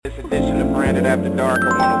Branded After Dark. I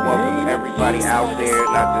want to welcome everybody out there,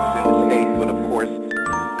 not just in the States, but of course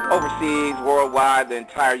overseas, worldwide, the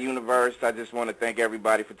entire universe. I just want to thank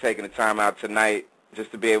everybody for taking the time out tonight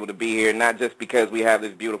just to be able to be here, not just because we have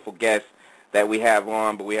this beautiful guest that we have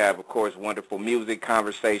on, but we have, of course, wonderful music,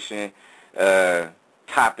 conversation,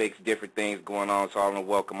 topics, different things going on. So I want to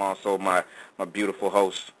welcome also my beautiful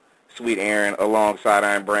host, Sweet Aaron, alongside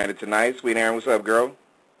I'm Brandon tonight. Sweet Aaron, what's up, girl?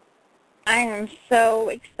 I am so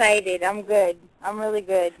excited. I'm good. I'm really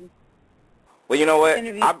good. Well, you know what?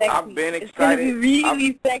 I've been excited. It's going to be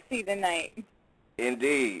really sexy tonight.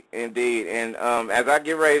 Indeed, indeed. And as I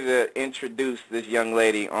get ready to introduce this young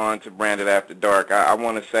lady on to Branded After Dark, I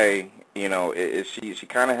want to say, you know, she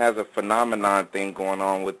kind of has a phenomenon thing going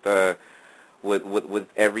on with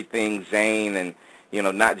everything Zane, and you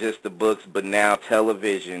know, not just the books, but now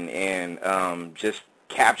television, and just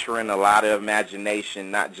capturing a lot of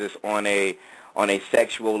imagination, not just on a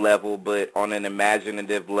sexual level, but on an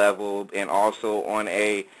imaginative level, and also on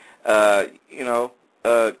a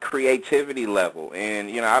creativity level.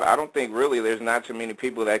 And you know, I don't think really there's not too many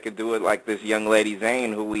people that could do it like this young lady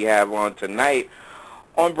Zane, who we have on tonight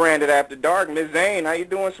on Branded After Dark. Miss Zane, how you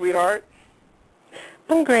doing, sweetheart?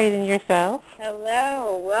 I'm great, and yourself?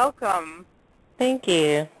 Hello, welcome. Thank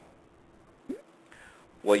you.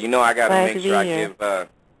 Well, you know, I got to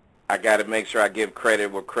make sure I give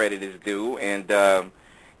credit where credit is due, and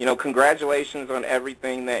you know, congratulations on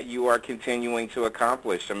everything that you are continuing to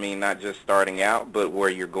accomplish. I mean, not just starting out, but where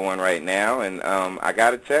you're going right now. And I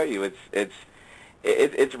got to tell you,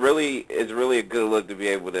 it's really a good look to be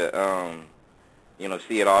able to you know,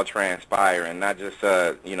 see it all transpire, and not just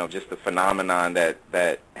you know, just the phenomenon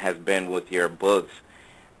that has been with your books,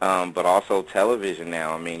 but also television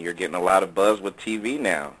now. I mean, you're getting a lot of buzz with TV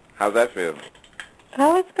now. How's that feel?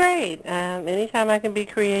 Oh, it's great. Anytime I can be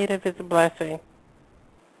creative, it's a blessing.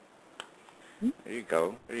 There you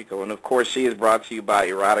go. There you go. And, of course, she is brought to you by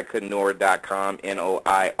eroticanoir.com,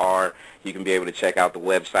 N-O-I-R. You can be able to check out the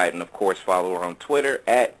website and, of course, follow her on Twitter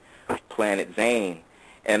at Planet Zane.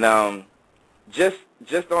 And just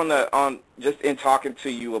in talking to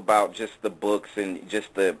you about just the books and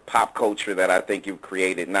just the pop culture that I think you've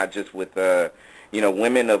created, not just with you know,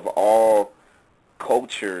 women of all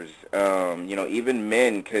cultures, you know, even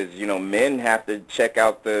men, because you know, men have to check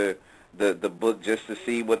out the book just to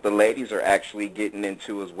see what the ladies are actually getting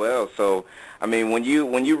into as well. So I mean, when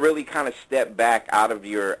you really kind of step back out of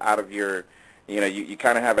your you know, you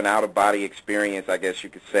kind of have an out of body experience, I guess you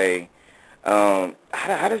could say.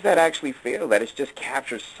 How does that actually feel, that it's just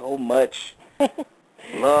captures so much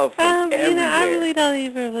love from everywhere? You know, I really don't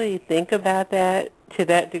even really think about that to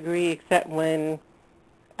that degree, except when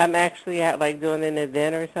I'm actually out, like, doing an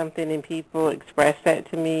event or something, and people express that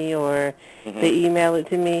to me, or they email it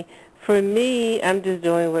to me. For me, I'm just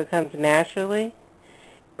doing what comes naturally.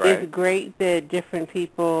 Right. It's great that different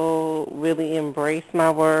people really embrace my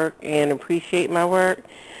work and appreciate my work.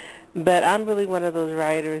 But I'm really one of those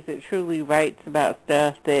writers that truly writes about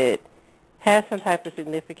stuff that has some type of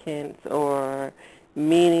significance or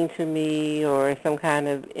meaning to me, or some kind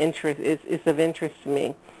of interest. It's of interest to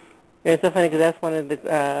me. And it's so funny because that's one of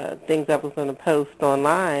the things I was going to post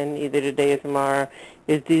online either today or tomorrow,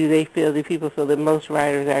 is do people feel that most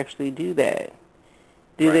writers actually do that?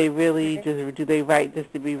 Do they really do they write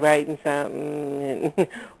just to be writing something,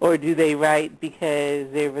 or do they write because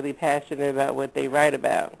they're really passionate about what they write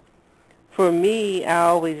about? For me, I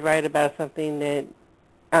always write about something that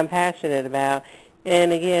I'm passionate about.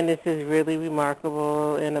 And again, this is really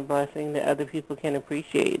remarkable and a blessing that other people can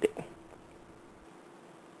appreciate it.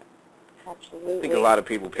 Absolutely. I think a lot of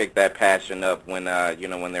people pick that passion up when you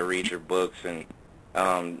know, when they read your books, and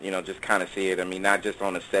you know, just kind of see it. I mean, not just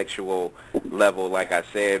on a sexual level, like I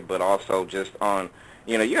said, but also just on,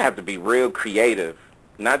 you know, you have to be real creative,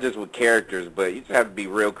 not just with characters, but you just have to be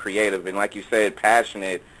real creative, and like you said,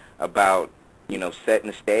 passionate about, you know, setting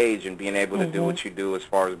the stage and being able to do what you do as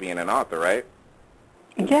far as being an author, right?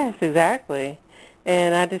 Yes, exactly.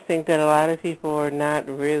 And I just think that a lot of people are not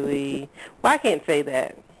really, well, I can't say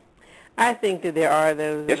that. I think that there are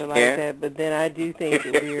those that are like that, but then I do think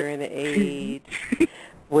that we're in an age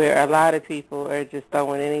where a lot of people are just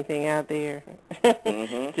throwing anything out there,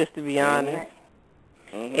 just to be honest.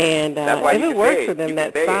 And if it works for them,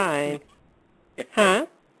 that's fine. Huh?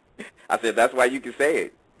 I said that's why you can say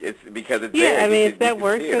it. It's because it's there. Yeah, I mean, if that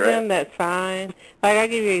works for them, that's fine. Like, I'll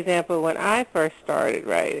give you an example. When I first started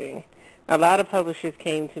writing, a lot of publishers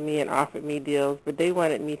came to me and offered me deals, but they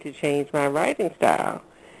wanted me to change my writing style.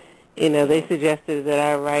 You know, they suggested that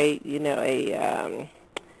I write, you know, a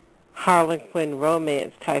Harlequin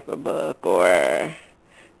romance type of book, or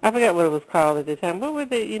I forgot what it was called at the time. What were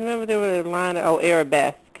they? You remember there were a line of,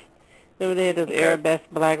 Arabesque. Remember they had those Arabesque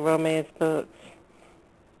black romance books?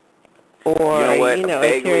 You know Or, what?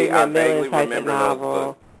 a Terry I McMillan vaguely type of remember those books.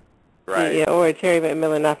 novel. Right. Yeah, or a Terry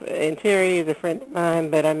McMillan novel. And Terry is a friend of mine,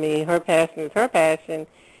 but I mean, her passion is her passion,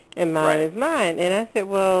 and mine Right. is mine. And I said,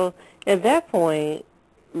 well, at that point,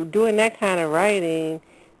 doing that kind of writing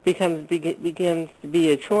begins to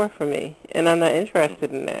be a chore for me, and I'm not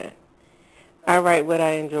interested in that. I write what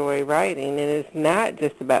I enjoy writing, and it's not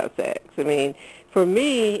just about sex. I mean, for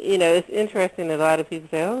me, it's interesting that a lot of people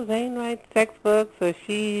say, oh, Zane writes sex books, or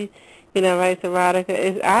she, writes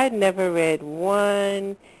erotica. I'd never read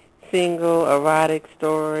one single erotic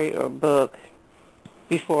story or book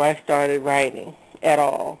before I started writing at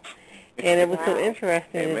all. And it was so Wow.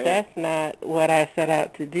 interesting that Amen. that's not what I set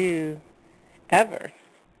out to do ever.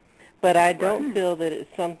 But I Right. don't feel that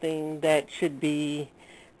it's something that should be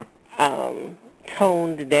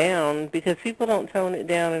toned down, because people don't tone it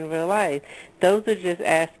down in real life. Those are just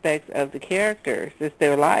aspects of the characters. It's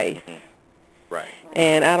their life. Right.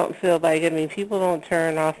 And I don't feel like, people don't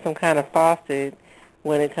turn off some kind of faucet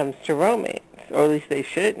when it comes to romance, or at least they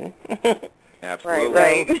shouldn't. Absolutely.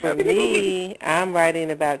 Right. So for me, I'm writing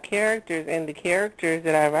about characters, and the characters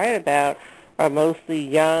that I write about are mostly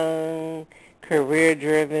young,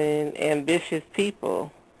 career-driven, ambitious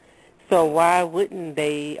people. So why wouldn't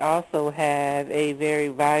they also have a very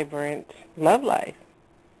vibrant love life?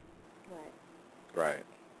 Right.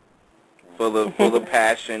 Full of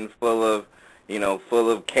passion, full of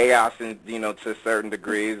chaos, and to certain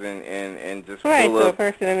degrees, and just Right, full so a of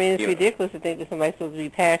person, it's you know. ridiculous to think that somebody's supposed to be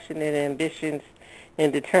passionate and ambitious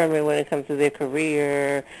and determined when it comes to their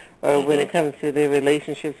career, or when it comes to their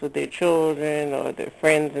relationships with their children or their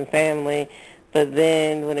friends and family. But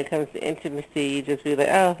then when it comes to intimacy, you just be like,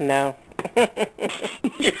 oh, no.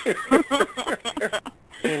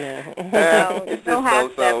 No, It's no just so.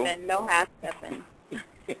 half-stepping, no half-stepping.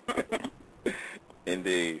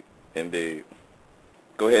 Indeed.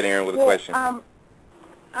 Go ahead, Aaron, with a Well, question.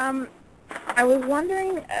 I was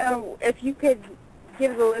wondering if you could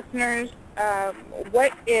give the listeners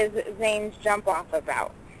what is Zane's Jump Off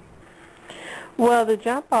about? Well, the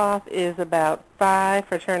Jump Off is about 5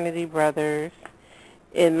 fraternity brothers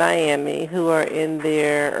in Miami who are in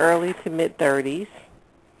their early to mid-30s,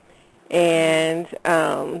 and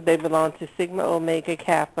they belong to Sigma Omega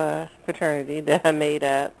Kappa fraternity that I made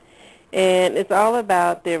up. And it's all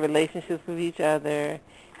about their relationships with each other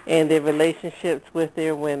and their relationships with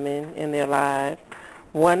their women in their lives.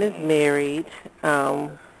 One is married.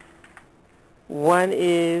 One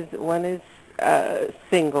is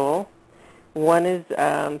single. One is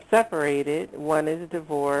separated. One is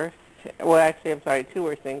divorced. Well, actually, I'm sorry, 2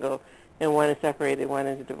 are single, and one is separated. One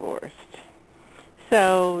is divorced.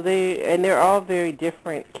 So they're all very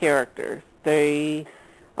different characters. They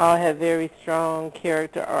all have very strong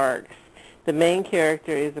character arcs. The main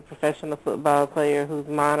character is a professional football player whose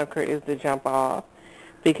moniker is the Jump Off,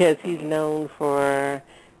 because he's known for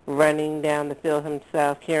running down the field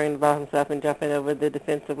himself, carrying the ball himself, and jumping over the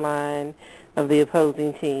defensive line of the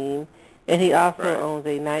opposing team. And he also owns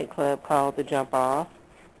a nightclub called the Jump Off.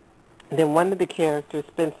 Then one of the characters,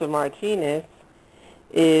 Spencer Martinez,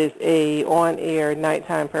 is a on-air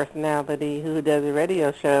nighttime personality who does a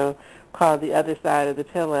radio show called The Other Side of the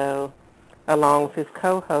Pillow, along with his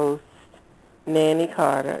co-host, Nandy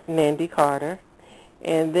Carter.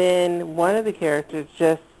 And then one of the characters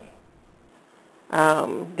just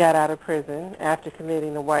got out of prison after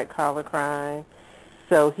committing a white-collar crime,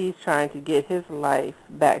 so he's trying to get his life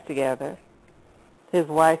back together. His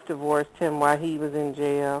wife divorced him while he was in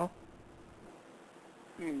jail.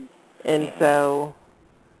 And so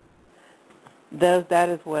that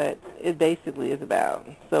is what it basically is about.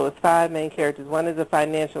 So it's 5 main characters. One is a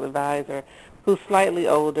financial advisor who's slightly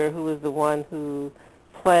older, who is the one who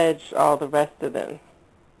pledged all the rest of them.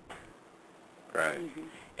 Right.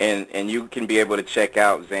 And you can be able to check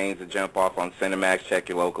out Zane's The Jump Off on Cinemax. Check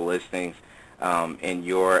your local listings in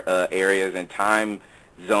your areas and time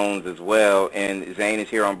zones as well. And Zane is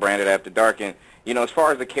here on Branded After Dark. And as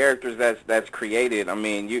far as the characters that's created, I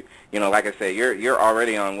mean, you like I said, you're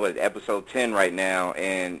already on episode 10 right now,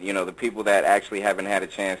 and the people that actually haven't had a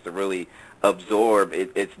chance to really absorb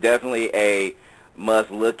it's definitely a must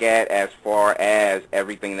look at, as far as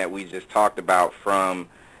everything that we just talked about, from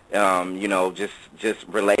just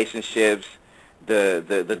relationships,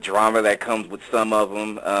 the drama that comes with some of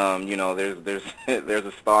them. There's there's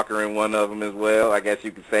a stalker in one of them as well, I guess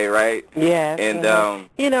you could say, right? Yes. And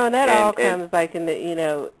and that all comes like in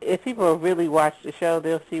the if people really watch the show,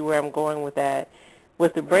 they'll see where I'm going with that.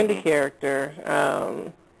 With the Brenda character,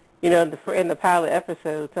 In the pilot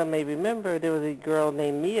episode, some may remember, there was a girl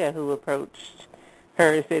named Mia who approached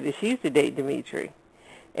her and said that she used to date Dimitri.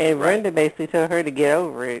 And Brenda basically told her to get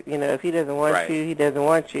over it. If he doesn't want you, he doesn't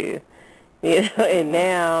want you. And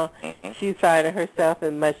now she's finding herself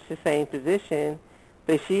in much the same position,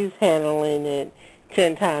 but she's handling it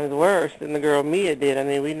 10 times worse than the girl Mia did. I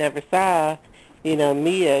mean, we never saw,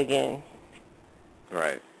 Mia again.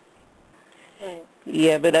 Right.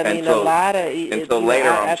 Yeah, but I mean, a lot of until later,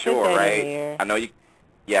 I'm sure, right? I know you.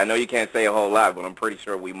 Yeah, I know you can't say a whole lot, but I'm pretty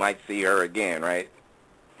sure we might see her again, right?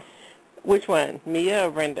 Which one, Mia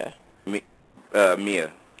or Brenda? Mia.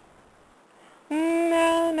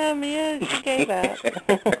 No, Mia, she gave up.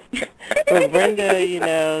 But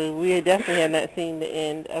Brenda, we definitely have not seen the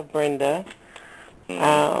end of Brenda.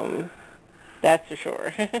 That's for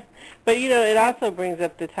sure. But, it also brings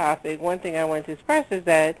up the topic. One thing I want to express is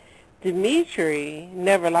that Dimitri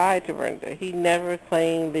never lied to Brenda. He never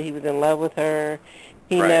claimed that he was in love with her.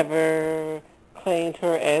 He never claimed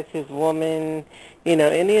her as his woman,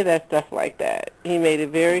 any of that stuff like that. He made it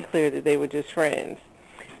very clear that they were just friends.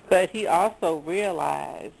 But he also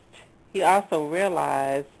realized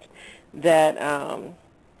that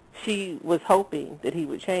she was hoping that he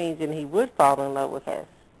would change and he would fall in love with her.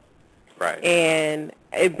 Right. And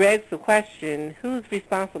it begs the question, who's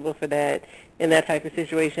responsible for that in that type of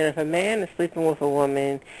situation? If a man is sleeping with a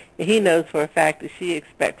woman and he knows for a fact that she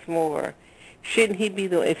expects more, shouldn't he be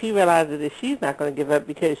if he realizes that she's not going to give up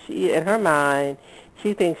because she, in her mind,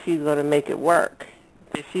 she thinks she's going to make it work,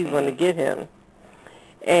 that she's going to get him?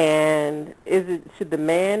 And should the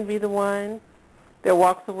man be the one that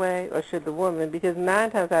walks away, or should the woman? Because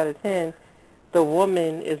 9 times out of 10, the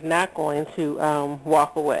woman is not going to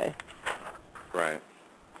walk away. Right.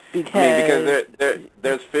 Because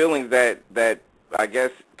there's feelings that I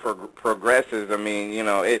guess progresses. I mean,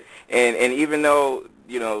 and even though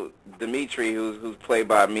Dimitri, who's played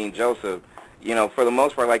by Mean Joseph, for the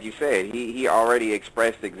most part, like you said, he already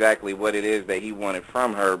expressed exactly what it is that he wanted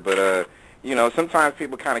from her. But sometimes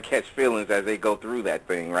people kind of catch feelings as they go through that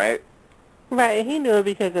thing, right? Right. He knew it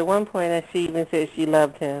because at one point she even said she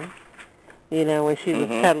loved him. When she was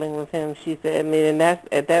cuddling with him, she said, and that's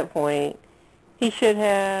at that point. He should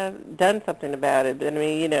have done something about it, but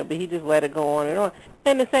but he just let it go on and on.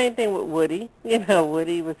 And the same thing with Woody.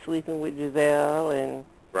 Woody was sleeping with Giselle and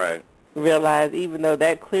realized, even though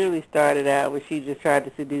that clearly started out when she just tried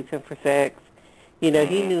to seduce him for sex, he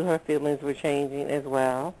knew her feelings were changing as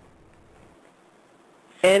well.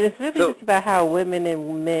 And it's really just about how women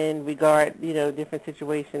and men regard, different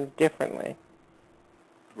situations differently.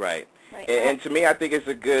 Right. And to me, I think it's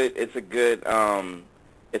a good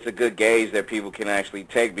gauge that people can actually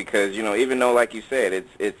take because, even though, like you said,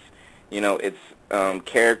 it's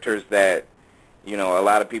characters that, a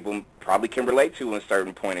lot of people probably can relate to in a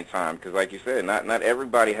certain point in time because, like you said, not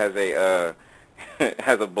everybody has a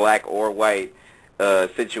has a black or white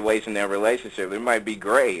situation in their relationship. It might be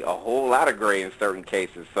gray, a whole lot of gray in certain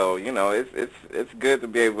cases. So, it's good to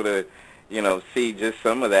be able to, see just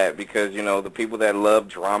some of that because, the people that love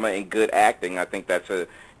drama and good acting, I think that's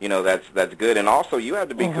that's good. And also you have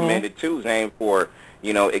to be commended too, Zane, for,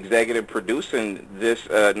 executive producing this,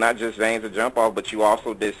 not just Zane's A Jump Off, but you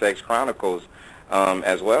also did Sex Chronicles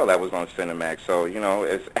as well. That was on Cinemax. So,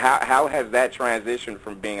 how has that transition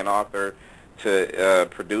from being an author to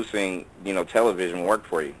producing, television work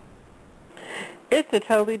for you? It's a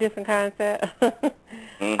totally different concept.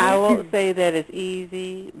 I won't say that it's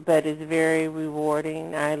easy, but it's very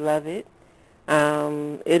rewarding. I love it.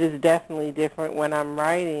 It is definitely different when I'm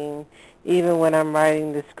writing, even when I'm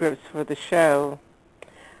writing the scripts for the show.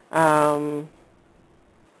 I'm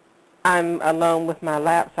alone with my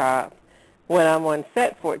laptop. When I'm on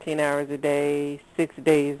set 14 hours a day, 6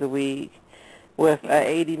 days a week, with an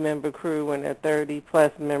 80-member crew and a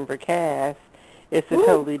 30-plus member cast, it's a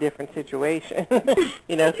totally different situation.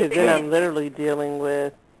 Because then I'm literally dealing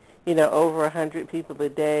with, over 100 people a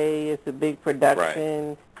day. It's a big production.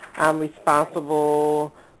 Right. I'm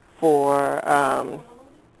responsible for about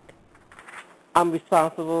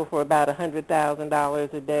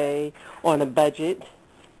 $100,000 a day on a budget.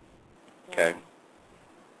 Okay.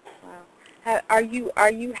 Wow. Are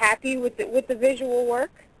you happy with the visual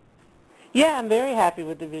work? Yeah, I'm very happy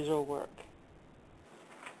with the visual work.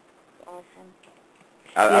 Awesome.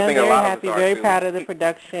 I think I'm a very lot happy, of us very are proud of the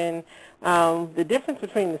production. The difference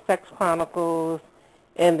between the Sex Chronicles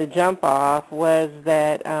and the Jump Off was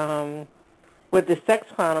that with the Sex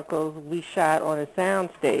Chronicles, we shot on a sound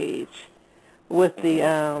stage. With the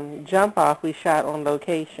Jump Off, we shot on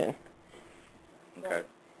location. Okay.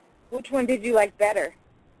 Which one did you like better?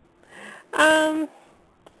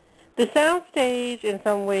 The soundstage in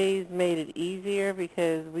some ways made it easier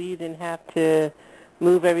because we didn't have to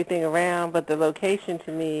move everything around, but the location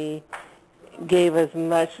to me gave us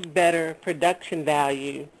much better production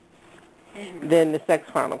value than the Sex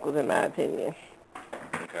Chronicles, in my opinion.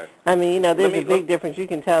 Okay. I mean, there's a big difference. You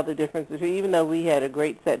can tell the difference between, even though we had a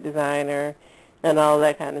great set designer and all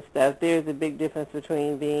that kind of stuff, there's a big difference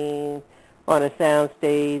between being on a sound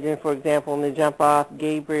stage. And, for example, in the jump off,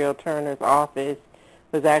 Gabriel Turner's office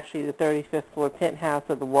was actually the 35th floor penthouse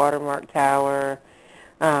of the Watermark Tower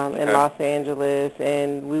in Los Angeles.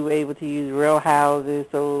 And we were able to use real houses,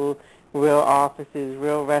 so real offices,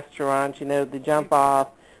 real restaurants. The jump off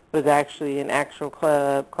was actually an actual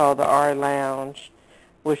club called the R Lounge,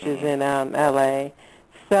 which is in L.A.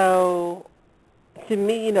 So, to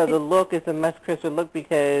me, the look is a much crisper look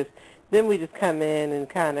because then we just come in and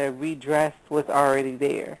kind of redress what's already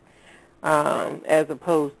there, as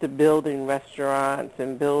opposed to building restaurants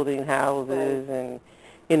and building houses and,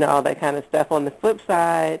 all that kind of stuff. On the flip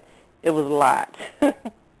side, it was a lot.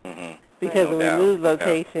 Because when we moved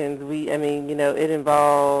locations, it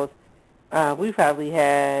involved, we probably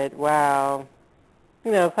had,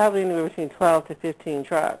 probably anywhere between 12 to 15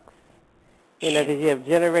 trucks. Because you have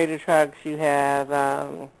generator trucks, you have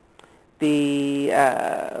the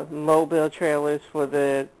mobile trailers for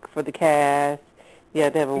the cast. You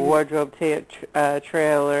have to have a wardrobe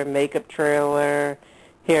trailer, makeup trailer,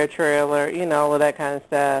 hair trailer, all of that kind of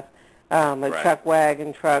stuff. Truck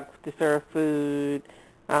wagon trucks to serve food,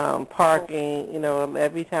 parking.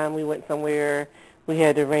 Every time we went somewhere, we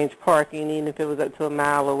had to arrange parking, even if it was up to a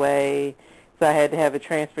mile away. So I had to have a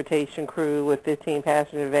transportation crew with 15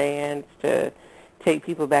 passenger vans to take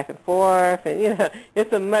people back and forth. And,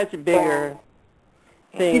 it's a much bigger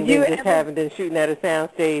thing than just shooting at a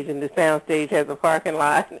sound stage, and the sound stage has a parking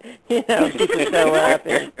lot. People show up,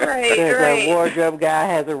 and the wardrobe guy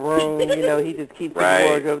has a room. He just keeps the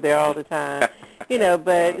wardrobe there all the time.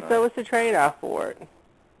 But so it's a trade-off for it.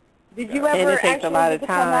 Did you ever and it takes a lot of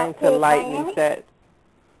time to lighten sets.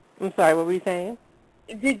 I'm sorry, what were you saying?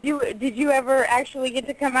 Did you ever actually get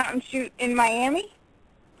to come out and shoot in Miami?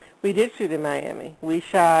 We did shoot in Miami. We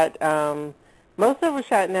shot, most of it was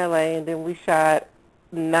shot in L.A., and then we shot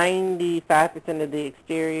 95% of the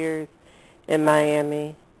exteriors in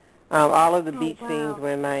Miami. All of the beach scenes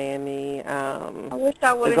were in Miami. I wish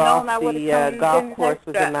I would have known. I would have come. The golf course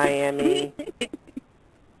was in Miami.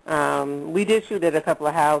 We did shoot at a couple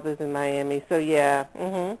of houses in Miami. So, yeah.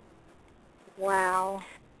 Wow.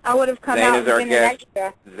 I would have come out and been an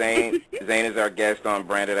extra. Zane is our guest on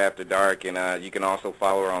Branded After Dark, and you can also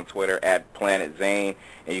follow her on Twitter at Planet Zane,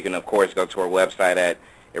 and you can, of course, go to her website at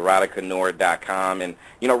eroticanord.com. And,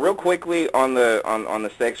 real quickly on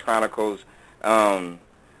the Sex Chronicles, are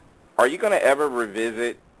you going to ever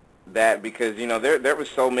revisit that? Because, there was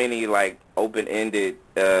so many, open-ended,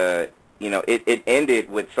 it ended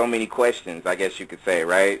with so many questions, I guess you could say,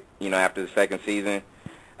 right? After the second season.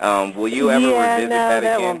 Will you ever revisit that again?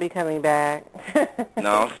 No, that won't be coming back.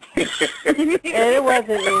 No? And it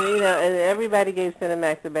wasn't me, and everybody gave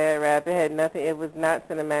Cinemax a bad rap. It had nothing. It was not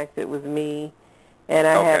Cinemax. It was me, and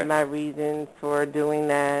I had my reasons for doing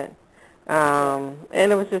that. And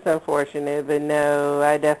it was just unfortunate, but no,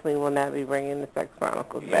 I definitely will not be bringing the Sex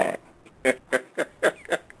Chronicles back. And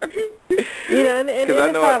it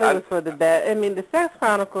probably was for the best. I mean, the Sex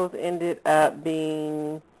Chronicles ended up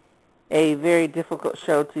being a very difficult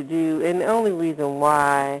show to do, and the only reason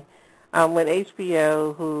why, when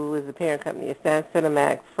HBO, who is the parent company of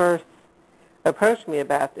Cinemax, first approached me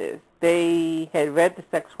about this, they had read the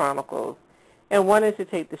Sex Chronicles and wanted to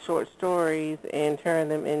take the short stories and turn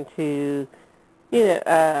them into,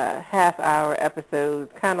 half-hour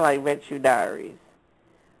episodes, kind of like Red Shoe Diaries.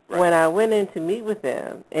 Right. When I went in to meet with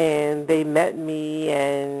them, and they met me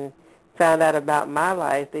and found out about my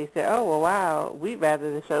life, they said, oh, well, wow, we'd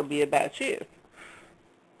rather the show be about you.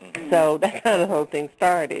 So that's how the whole thing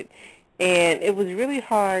started. And it was really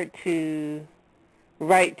hard to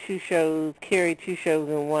write two shows, carry two shows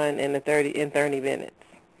in one in 30 minutes.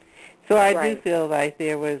 So I do feel like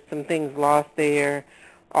there was some things lost there.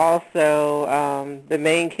 Also, the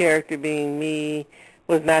main character being me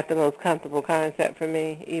was not the most comfortable concept for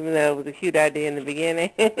me, even though it was a cute idea in the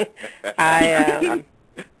beginning.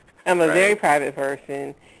 I'm a very private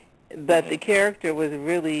person, but the character was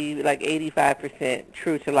really like 85%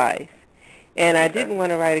 true to life. And I didn't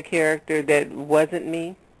want to write a character that wasn't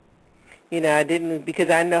me. I didn't,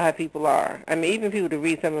 because I know how people are. I mean, even people who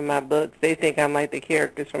read some of my books, they think I'm like the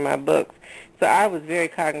characters from my books. So I was very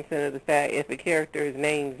cognizant of the fact if a character is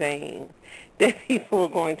named Zane, that people are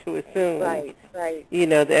going to assume, right.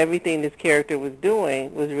 that everything this character was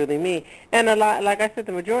doing was really me. And a lot, like I said,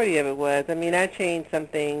 the majority of it was. I mean, I changed some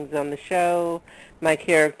things on the show. My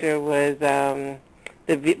character was the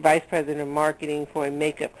vice president of marketing for a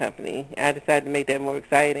makeup company. I decided to make that more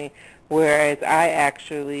exciting, whereas I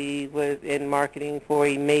actually was in marketing for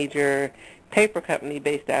a major paper company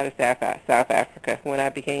based out of South Africa when I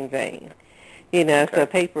became Zane. So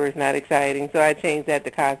paper is not exciting, so I changed that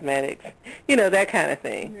to cosmetics, that kind of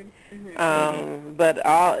thing. But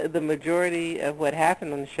the majority of what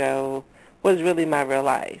happened on the show was really my real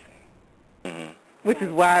life, which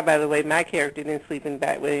is why, by the way, my character didn't sleep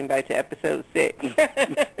with anybody to episode 6,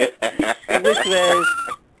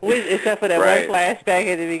 which except for that one flashback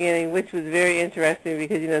at the beginning, which was very interesting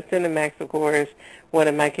because, Cinemax, of course,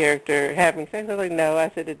 wanted my character having sex. I was like, no, I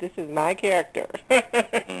said that this is my character.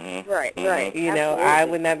 Right. I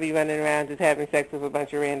would not be running around just having sex with a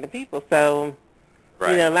bunch of random people. So,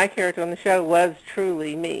 my character on the show was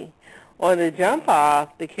truly me. On the jump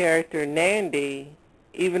off, the character Nandy,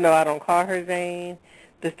 even though I don't call her Zane,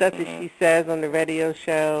 the stuff that she says on the radio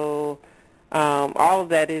show, all of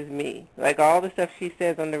that is me. Like, all the stuff she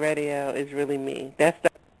says on the radio is really me. That's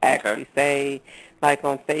stuff I actually say, like,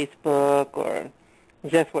 on Facebook or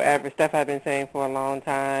just wherever, stuff I've been saying for a long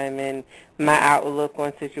time, and my outlook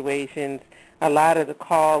on situations. A lot of the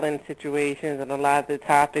call-in situations and a lot of the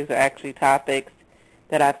topics are actually topics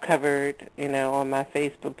that I've covered, on my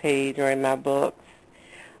Facebook page or in my books,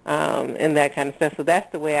 and that kind of stuff. So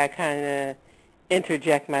that's the way I kind of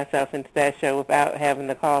interject myself into that show without having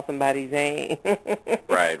to call somebody Zane.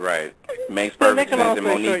 Right. Makes perfect sense.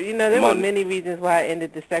 There were many reasons why I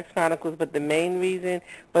ended the Sex Chronicles, but the main reason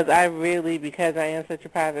was I really, because I am such a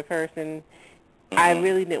private person, I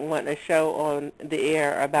really didn't want a show on the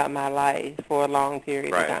air about my life for a long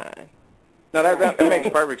period of time. No, that makes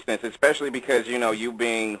perfect sense, especially because, you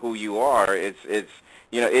being who you are,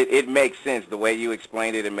 it makes sense. The way you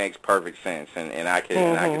explained it, it makes perfect sense, and I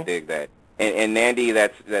can dig that. And Nandy,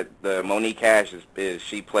 the Monique Cash is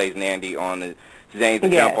she plays Nandy on the Zane's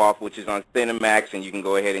Jump Off, which is on Cinemax, and you can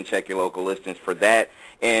go ahead and check your local listings for that.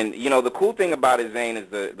 And, the cool thing about it, Zane, is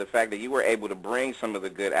the fact that you were able to bring some of the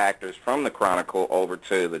good actors from the Chronicle over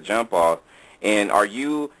to the Jump Off. And are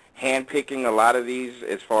you handpicking a lot of these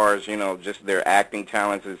as far as, just their acting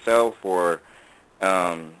talents itself, or,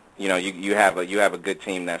 you have a good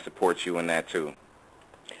team that supports you in that too?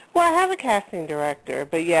 Well, I have a casting director,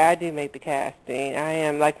 but yeah, I do make the casting. I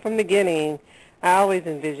am, like, from the beginning, I always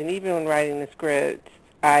envisioned, even when writing the script,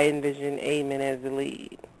 I envisioned Eamon as the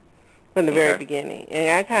lead from the very beginning.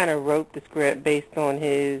 And I kind of wrote the script based on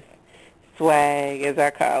his swag, as I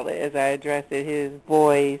call it, as I address it, his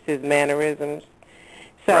voice, his mannerisms.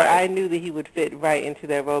 So I knew that he would fit right into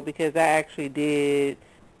that role because I actually did,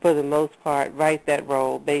 for the most part, write that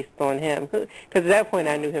role based on him. Because at that point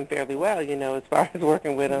I knew him fairly well, as far as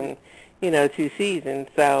working with him, 2 seasons.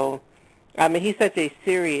 So, I mean, he's such a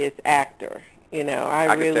serious actor.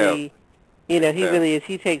 I really, he really is.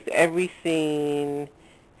 He takes every scene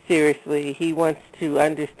seriously. He wants to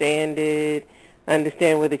understand it,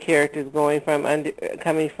 understand where the character is coming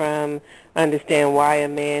from, understand why a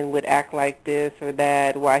man would act like this or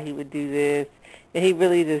that, why he would do this. And he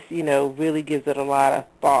really just, really gives it a lot of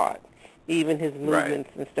thought, even his movements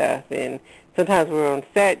and stuff. And sometimes we're on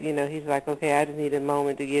set, he's like, okay, I just need a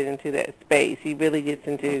moment to get into that space. He really gets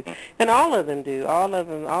into, and all of them do, all of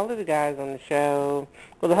the guys on the show,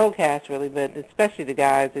 well, the whole cast really, but especially the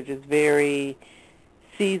guys are just very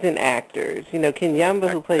seasoned actors. Kenyamba,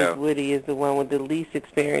 who plays Woody, is the one with the least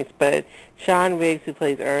experience, but Sean Riggs, who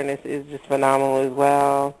plays Ernest, is just phenomenal as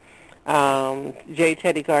well. J.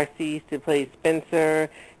 Teddy Garces, who plays Spencer,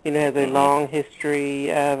 has a long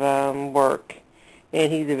history of work,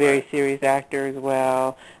 and he's a very serious actor as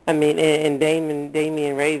well. I mean, and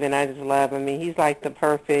Damian Raven, I just love. I mean, he's like the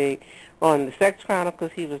perfect, on the Sex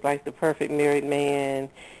Chronicles, he was like the perfect married man,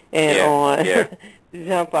 and on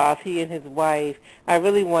Jump Off, he and his wife, I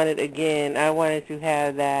really wanted to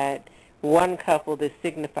have that one couple that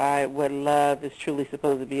signified what love is truly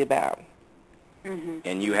supposed to be about.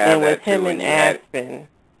 And you have that too. And with him and Aspen.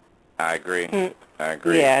 I agree.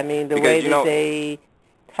 Yeah, I mean, the way that they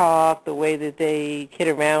talk, the way that they kid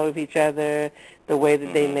around with each other, the way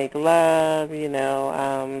that they make love, men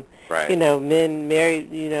married,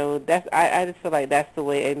 that's I just feel like that's the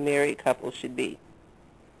way a married couple should be.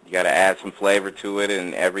 You got to add some flavor to it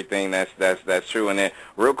and everything. That's true. And then,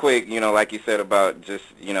 real quick, like you said about just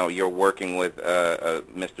you're working with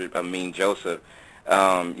Mr. Amin Joseph.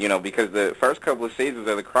 Because the first couple of seasons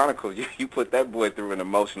of the Chronicles, you put that boy through an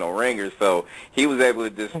emotional ringer, so he was able to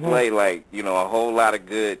display, a whole lot of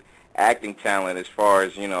good acting talent as far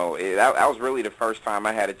as, that was really the first time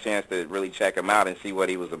I had a chance to really check him out and see what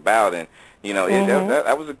he was about. And,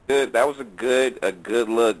 that was a good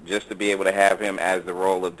look just to be able to have him as the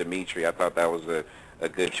role of Dimitri. I thought that was a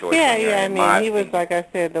good choice. Yeah, I mean, he was, like I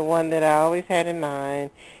said, the one that I always had in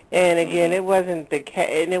mind. And again, it wasn't the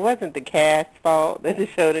cast's fault that the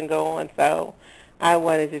show didn't go on, so I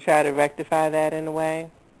wanted to try to rectify that in a way.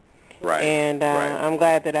 Right. And I'm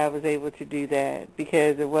glad that I was able to do that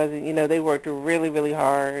because it wasn't, they worked really, really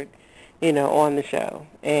hard, on the show.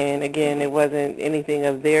 And again, it wasn't anything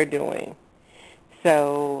of their doing.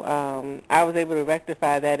 So I was able to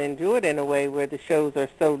rectify that and do it in a way where the shows are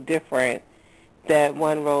so different that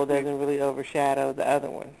one role doesn't really overshadow the other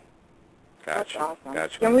one. Gotcha. That's awesome.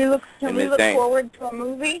 Gotcha. Can we look forward to a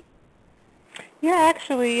movie? Yeah,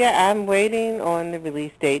 actually, I'm waiting on the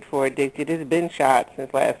release date for Addicted. It's been shot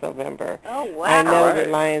since last November. Oh, wow. I know that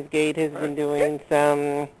Lionsgate has been doing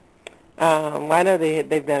some, I know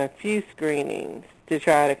they've done a few screenings to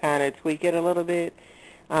try to kind of tweak it a little bit.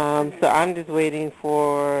 So I'm just waiting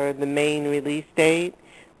for the main release date,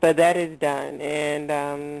 but that is done.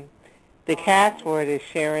 And the cast for it is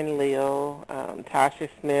Sharon Leal, Tasha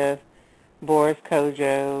Smith, Boris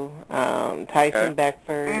Kojo, Tyson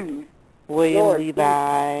Beckford, William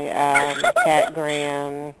Levi, Kat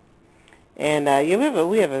Graham, and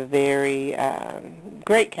we have a very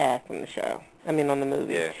great cast on the show. I mean, on the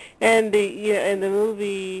movie. Yeah. And the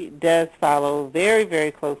movie does follow very,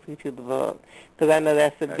 very closely to the book because I know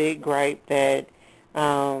that's a big gripe that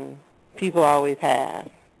people always have.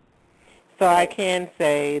 So I can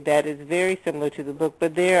say that it's very similar to the book,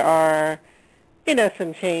 but there are,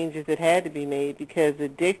 some changes that had to be made because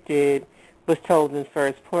Addicted was told in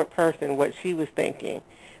first person what she was thinking,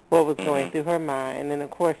 what was going through her mind, and of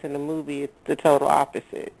course in the movie it's the total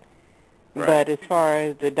opposite. Right. But as far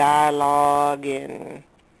as the dialogue and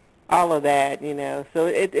all of that, so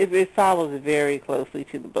it follows very closely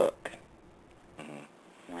to the book.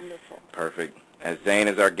 Wonderful. Perfect. As Zane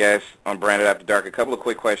is our guest on Branded After Dark, a couple of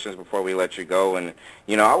quick questions before we let you go. And,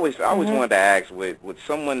 I always wanted to ask, with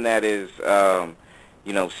someone that is,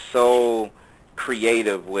 so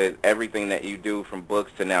creative with everything that you do from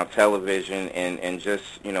books to now television and just,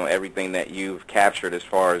 everything that you've captured as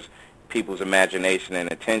far as people's imagination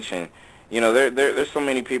and attention, there's so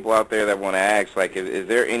many people out there that want to ask, like, is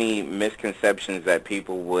there any misconceptions that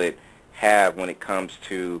people would have when it comes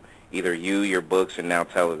to either you, your books, and now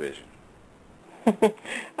television?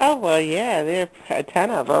 Oh, well, yeah, there are a ton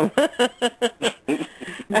of them.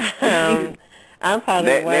 I'm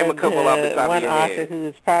probably one author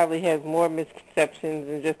who probably has more misconceptions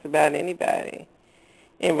than just about anybody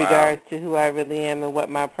in regards to who I really am and what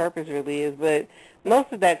my purpose really is. But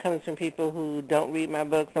most of that comes from people who don't read my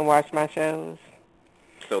books and watch my shows.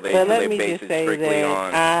 But let me just say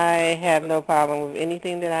that I have no problem with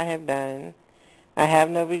anything that I have done. I have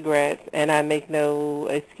no regrets, and I make no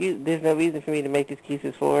excuse. There's no reason for me to make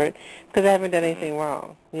excuses for it because I haven't done anything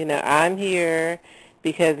wrong. I'm here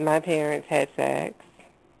because my parents had sex.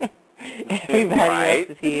 Everybody else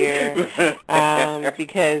is here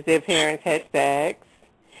because their parents had sex.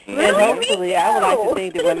 Really? And hopefully, I would like to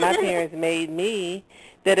think that when my parents made me,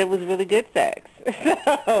 that it was really good sex.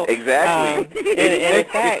 So, exactly. And in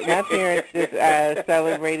fact, my parents just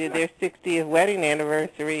celebrated their 60th wedding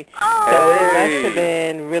anniversary, so it must have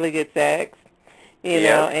been really good sex,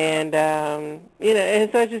 and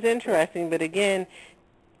and so it's just interesting. But again,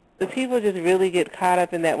 the people just really get caught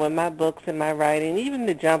up in that when my books and my writing, even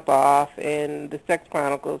the Jump Off and the Sex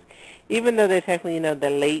Chronicles, even though they're technically, the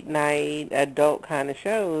late night adult kind of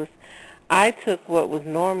shows, I took what was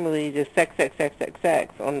normally just sex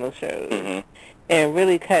on those shows and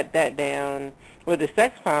really cut that down. With the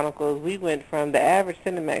Sex Chronicles, we went from the average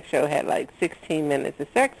Cinemax show had like 16 minutes of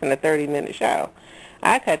sex in a 30-minute show.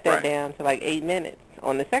 I cut that down to like 8 minutes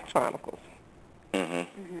on the Sex Chronicles.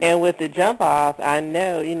 And with the Jump Off, I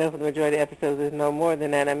know, for the majority of the episodes, there's no more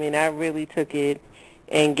than that. I mean, I really took it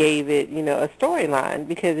and gave it, a storyline.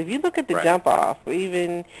 Because if you look at the Jump Off, or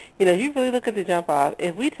even, if you really look at the Jump Off,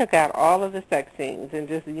 if we took out all of the sex scenes and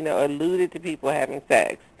just, alluded to people having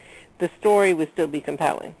sex, the story would still be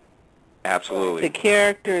compelling. Absolutely. The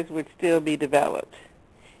characters would still be developed.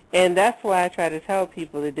 And that's why I try to tell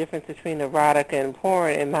people the difference between erotica and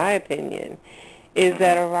porn, in my opinion, is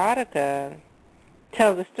that erotica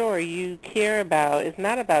tells a story you care about. It's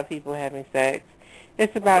not about people having sex.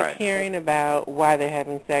 It's about caring about why they're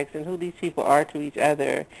having sex and who these people are to each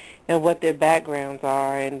other and what their backgrounds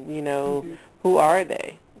are and, who are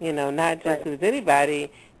they. not just because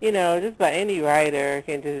anybody, just about any writer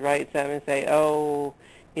can just write something and say, oh,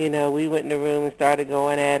 we went in the room and started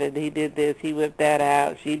going at it. He did this. He whipped that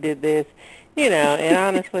out. She did this. And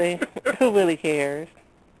honestly, who really cares?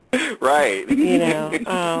 Right.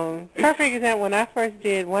 Perfect example, when I first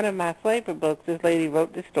did one of my flavor books, this lady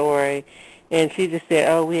wrote the story, and she just said,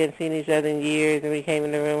 oh, we hadn't seen each other in years, and we came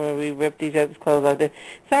in the room and we ripped each other's clothes off.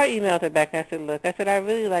 So I emailed her back. I said, look, I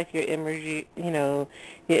really like your imagery, your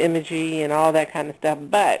imagery and all that kind of stuff,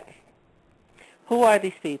 but who are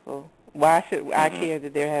these people? Why should I care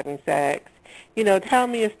that they're having sex? Tell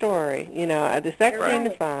me a story. The sex thing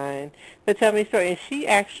is fine, but tell me a story. And she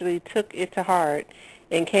actually took it to heart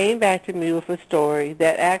and came back to me with a story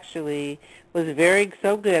that actually was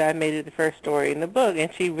so good I made it the first story in the book.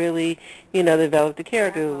 And she really, developed the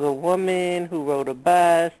character. It was a woman who rode a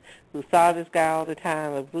bus, who saw this guy all the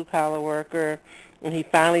time, a blue-collar worker, and he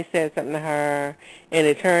finally said something to her, and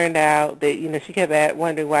it turned out that, she kept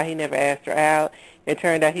wondering why he never asked her out. It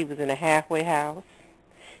turned out he was in a halfway house,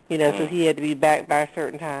 so he had to be back by a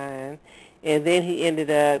certain time. And then he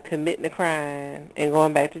ended up committing a crime and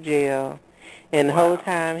going back to jail. And the whole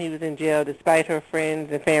time he was in jail, despite her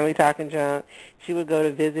friends and family talking junk, she would go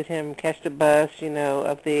to visit him, catch the bus,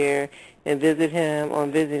 up there, and visit him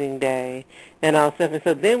on visiting day and all stuff. And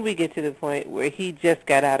so then we get to the point where he just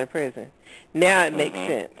got out of prison. Now it makes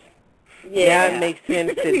sense. Yeah. Now it makes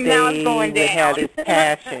sense that they would have this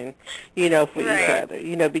passion, for each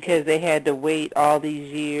other, because they had to wait all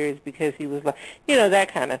these years because he was like,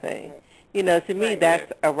 that kind of thing. To me, that's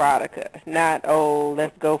erotica, not, oh,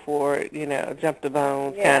 let's go for it, jump the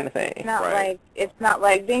bones kind of thing. It's not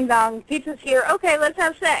like ding dong, pizza's here, okay, let's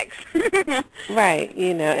have sex. Right,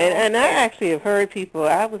 and I actually have heard people.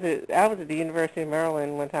 I was at the University of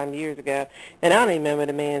Maryland one time years ago, and I don't even remember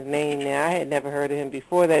the man's name now. I had never heard of him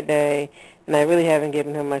before that day, and I really haven't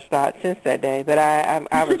given him much thought since that day. But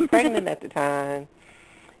I was pregnant at the time.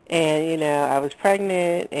 And, I was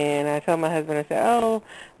pregnant, and I told my husband, I said, oh,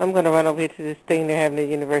 I'm going to run over here to this thing they're having at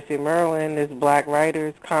the University of Maryland, this Black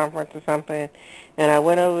Writers Conference or something. And I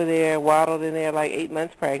went over there, waddled in there like 8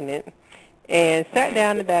 months pregnant, and sat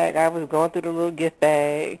down in the back. I was going through the little gift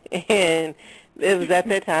bag, and it was at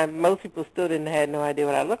that time, most people still had no idea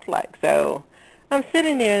what I looked like. So I'm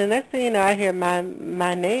sitting there, and the next thing you know, I hear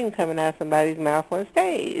my name coming out of somebody's mouth on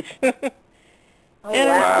stage.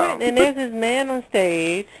 And there's this man on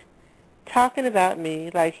stage talking about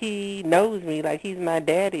me like he knows me, like he's my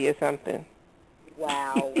daddy or something.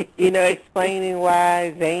 Wow. Explaining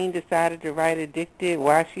why Zane decided to write Addicted,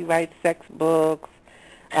 why she writes sex books,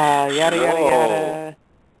 yada, yada,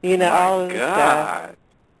 yada. All of this stuff.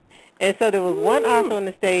 And so there was one author on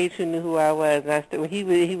the stage who knew who I was, and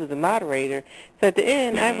he was a moderator. So at the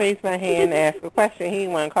end, I raised my hand and asked a question. He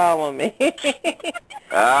didn't want to call on me.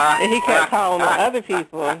 And he kept calling on other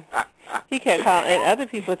people. He kept calling, and other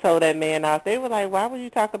people told that man off. They were like, why would you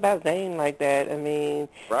talk about Zane like that? I mean,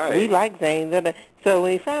 we like Zane. So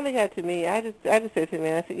when he finally got to me, I just said to him,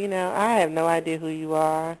 I said, I have no idea who you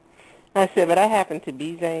are. I said, but I happen to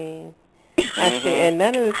be Zane. I said, and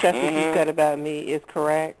none of the stuff that you said about me is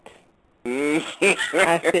correct. I said,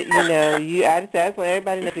 I just want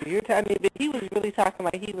everybody to know that you're telling me, but he was really talking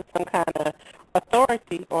like he was some kind of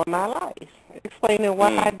authority on my life, explaining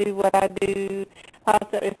why I do what I do.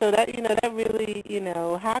 And so that, that really,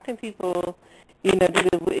 how can people, do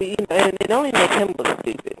the, and it only made him look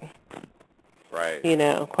stupid. Right.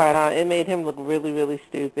 Quite honest, it made him look really, really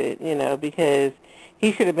stupid, because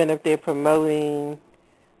he should have been up there promoting,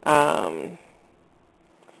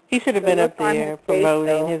 he should have been up there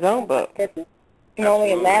promoting his own book. You can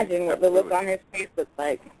only imagine what the look on his face looks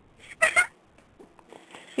like.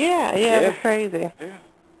 Yeah, it was crazy. Yeah.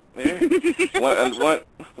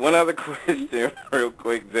 One other question, real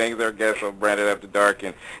quick. Zane's our guest on Branded After Dark.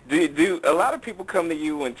 And do a lot of people come to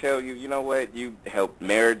you and tell you, you know what, you help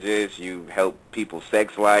marriages, you help people's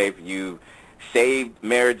sex life, you saved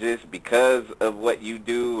marriages because of what you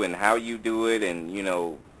do and how you do it, and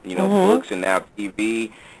books and now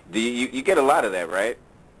TV. Do you get a lot of that, right?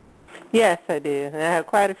 Yes, I do. And I have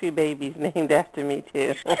quite a few babies named after me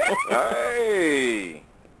too. Hey,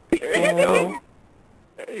 there you go.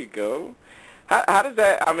 There you go. How does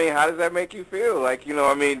that make you feel? Like, do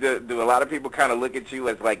a lot of people kind of look at you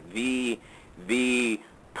as like the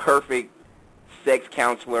perfect sex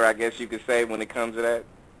counselor, I guess you could say, when it comes to that?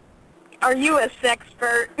 Are you a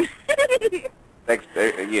sexpert? Yeah,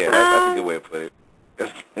 that's a good way to put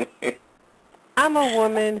it. I'm a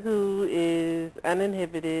woman who is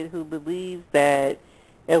uninhibited, who believes that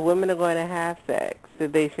if women are going to have sex,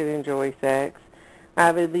 that they should enjoy sex.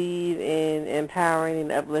 I believe in empowering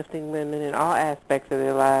and uplifting women in all aspects of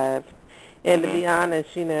their lives. And to be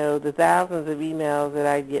honest, the thousands of emails that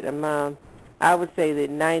I get a month, I would say that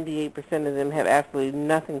 98% of them have absolutely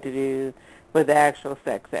nothing to do with the actual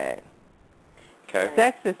sex act. Okay.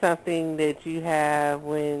 Sex is something that you have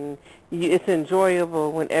it's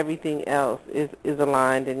enjoyable when everything else is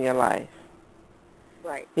aligned in your life.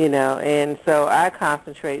 Right. And so I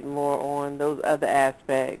concentrate more on those other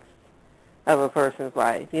aspects of a person's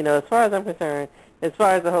life. As far as I'm concerned, as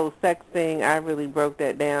far as the whole sex thing, I really broke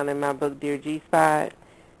that down in my book, Dear G-Spot.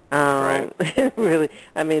 Right. Really,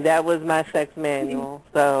 that was my sex manual.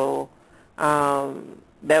 So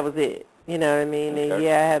that was it. You know what I mean? Okay. And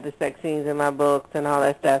yeah, I have the sex scenes in my books and all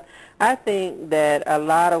that stuff. I think that a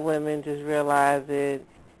lot of women just realize that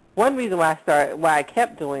one reason why I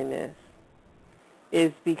kept doing this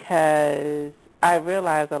is because I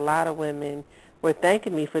realized a lot of women were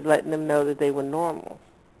thanking me for letting them know that they were normal.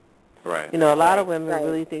 Right. A lot of women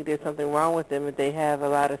really think there's something wrong with them if they have a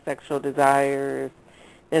lot of sexual desires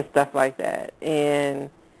and stuff like that. And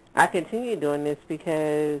I continue doing this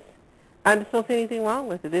because I just don't see anything wrong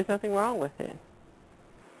with it. There's nothing wrong with it.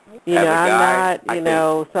 I'm not,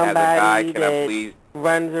 somebody that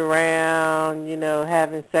runs around,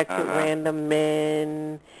 having sex with random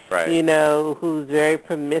men, right. Who's very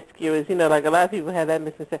promiscuous. Like a lot of people have that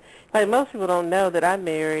misconception. Like most people don't know that I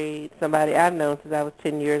married somebody I've known since I was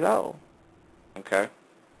 10 years old. Okay.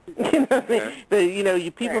 You know what I mean?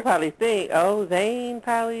 But, people probably think, oh, Zane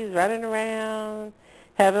probably is running around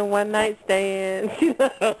having one-night stands,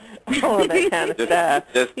 all that kind of stuff.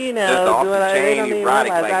 Just off the chain,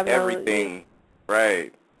 erotic, like everything.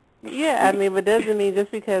 Right. Yeah, but doesn't mean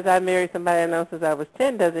just because I married somebody I know since I was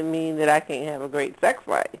 10 doesn't mean that I can't have a great sex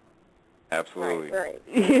life. Absolutely. Right.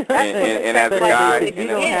 And as a guy, you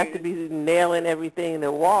don't have to be nailing everything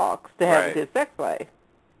that walks to have a good sex life.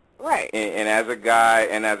 Right. And as a guy,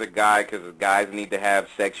 because guys need to have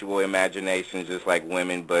sexual imaginations just like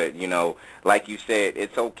women, but, like you said,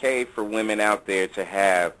 it's okay for women out there to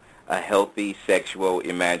have a healthy sexual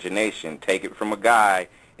imagination. Take it from a guy,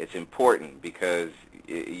 it's important because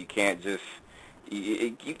you can't just,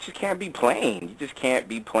 you just can't be plain. You just can't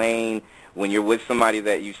be plain when you're with somebody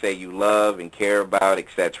that you say you love and care about, et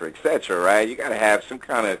cetera, right? You got to have some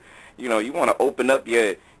kind of, you want to open up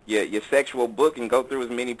your sexual book and go through as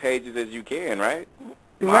many pages as you can, right?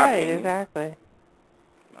 Right, exactly.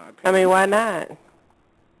 Why not?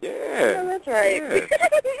 Yeah. That's right.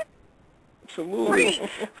 Yeah. Absolutely.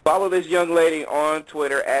 Follow this young lady on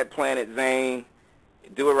Twitter at Planet Zane.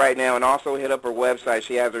 Do it right now, and also hit up her website.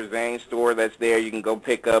 She has her Zane store that's there. You can go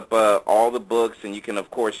pick up all the books, and you can,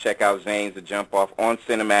 of course, check out Zane's The Jump Off on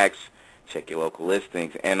Cinemax. Check your local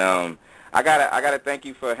listings. And I gotta thank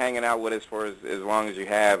you for hanging out with us for as long as you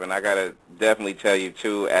have, and I gotta definitely tell you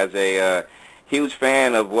too, as a huge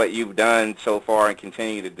fan of what you've done so far and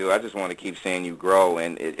continue to do. I just want to keep seeing you grow,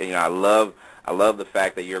 and I love the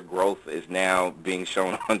fact that your growth is now being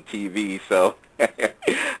shown on TV. So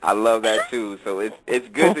I love that too. So it's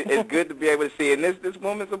good to be able to see. And this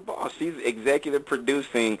woman's a boss. She's executive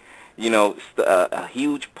producing, a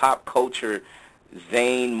huge pop culture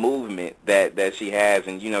Zane movement that she has,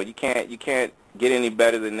 and you can't get any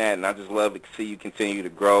better than that. And I just love to see you continue to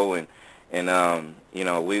grow, and we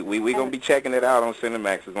gonna be checking it out on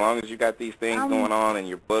Cinemax as long as you got these things going on in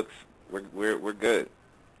your books. We're good.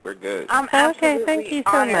 We're good. Okay, thank you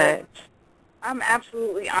so much. I'm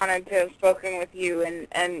absolutely honored to have spoken with you, and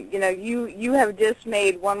you have just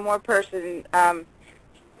made one more person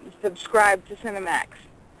subscribe to Cinemax.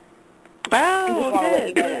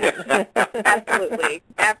 Oh, good.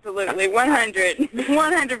 Absolutely,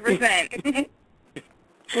 100%.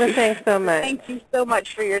 Well, thanks so much. Thank you so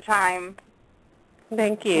much for your time.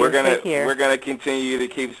 Thank you. We're gonna continue to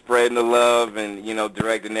keep spreading the love and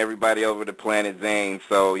directing everybody over to Planet Zane.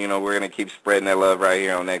 So we're gonna keep spreading that love right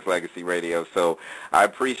here on Nexxlegacy Radio. So I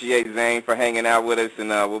appreciate Zane for hanging out with us, and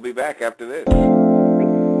we'll be back after this.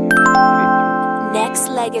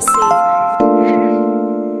 Nexxlegacy.